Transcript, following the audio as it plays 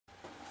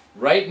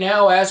Right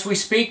now, as we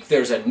speak,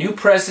 there's a new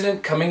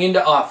president coming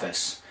into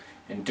office.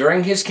 And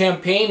during his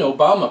campaign,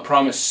 Obama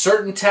promised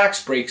certain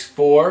tax breaks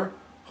for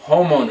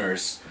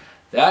homeowners.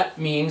 That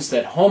means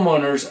that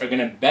homeowners are going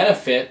to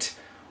benefit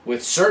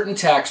with certain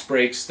tax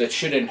breaks that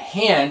should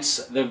enhance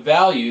the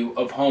value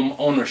of home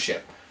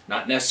ownership.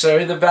 Not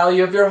necessarily the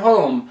value of your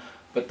home,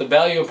 but the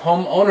value of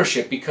home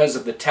ownership because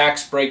of the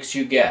tax breaks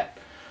you get.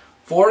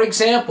 For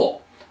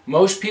example,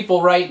 most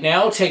people right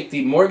now take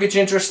the mortgage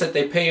interest that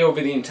they pay over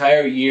the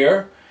entire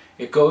year.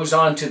 It goes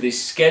on to the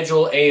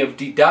Schedule A of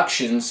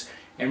deductions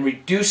and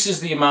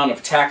reduces the amount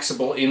of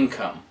taxable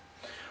income.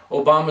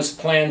 Obama's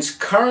plans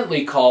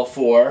currently call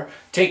for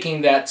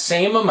taking that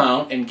same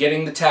amount and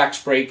getting the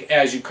tax break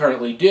as you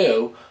currently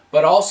do,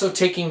 but also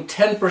taking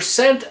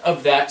 10%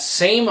 of that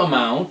same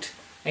amount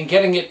and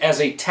getting it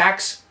as a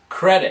tax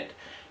credit.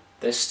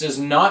 This does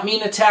not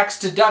mean a tax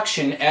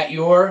deduction at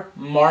your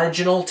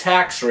marginal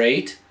tax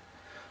rate,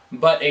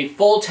 but a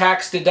full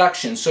tax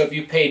deduction. So if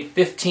you paid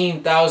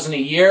 $15,000 a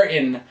year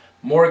in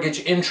mortgage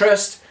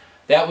interest,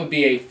 that would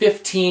be a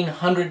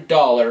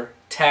 $1,500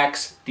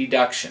 tax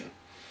deduction.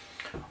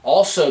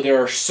 Also,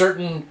 there are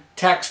certain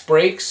tax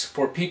breaks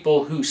for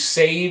people who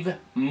save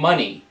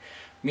money,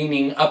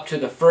 meaning up to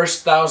the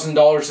first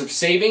 $1,000 of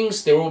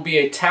savings, there will be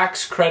a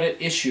tax credit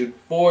issued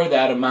for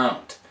that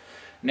amount.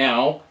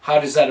 Now, how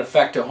does that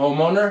affect a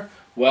homeowner?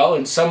 Well,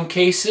 in some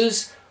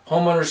cases,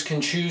 homeowners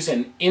can choose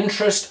an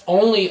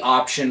interest-only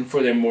option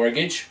for their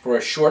mortgage for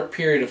a short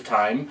period of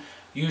time,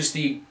 use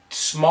the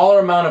smaller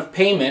amount of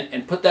payment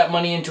and put that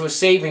money into a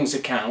savings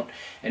account,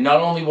 and not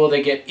only will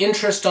they get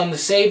interest on the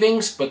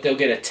savings, but they'll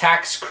get a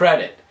tax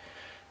credit.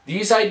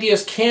 These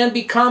ideas can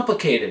be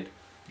complicated.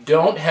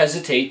 Don't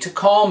hesitate to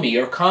call me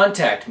or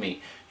contact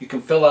me. You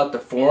can fill out the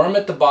form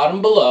at the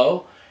bottom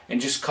below and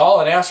just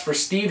call and ask for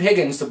Steve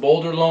Higgins, the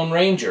Boulder Lone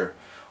Ranger,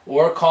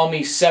 or call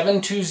me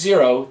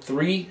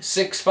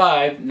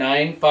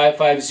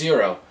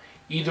 720-365-9550.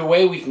 Either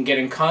way, we can get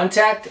in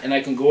contact and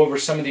I can go over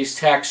some of these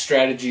tax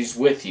strategies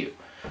with you.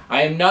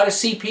 I am not a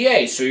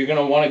CPA, so you're going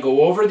to want to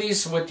go over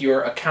these with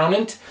your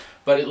accountant,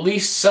 but at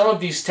least some of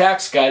these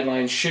tax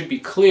guidelines should be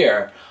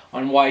clear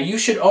on why you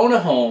should own a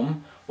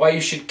home, why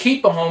you should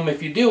keep a home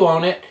if you do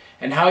own it,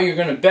 and how you're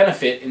going to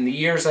benefit in the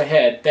years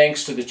ahead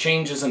thanks to the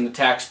changes in the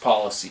tax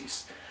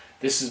policies.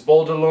 This is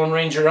Boulder Lone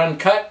Ranger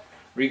Uncut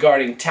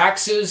regarding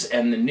taxes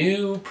and the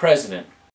new president.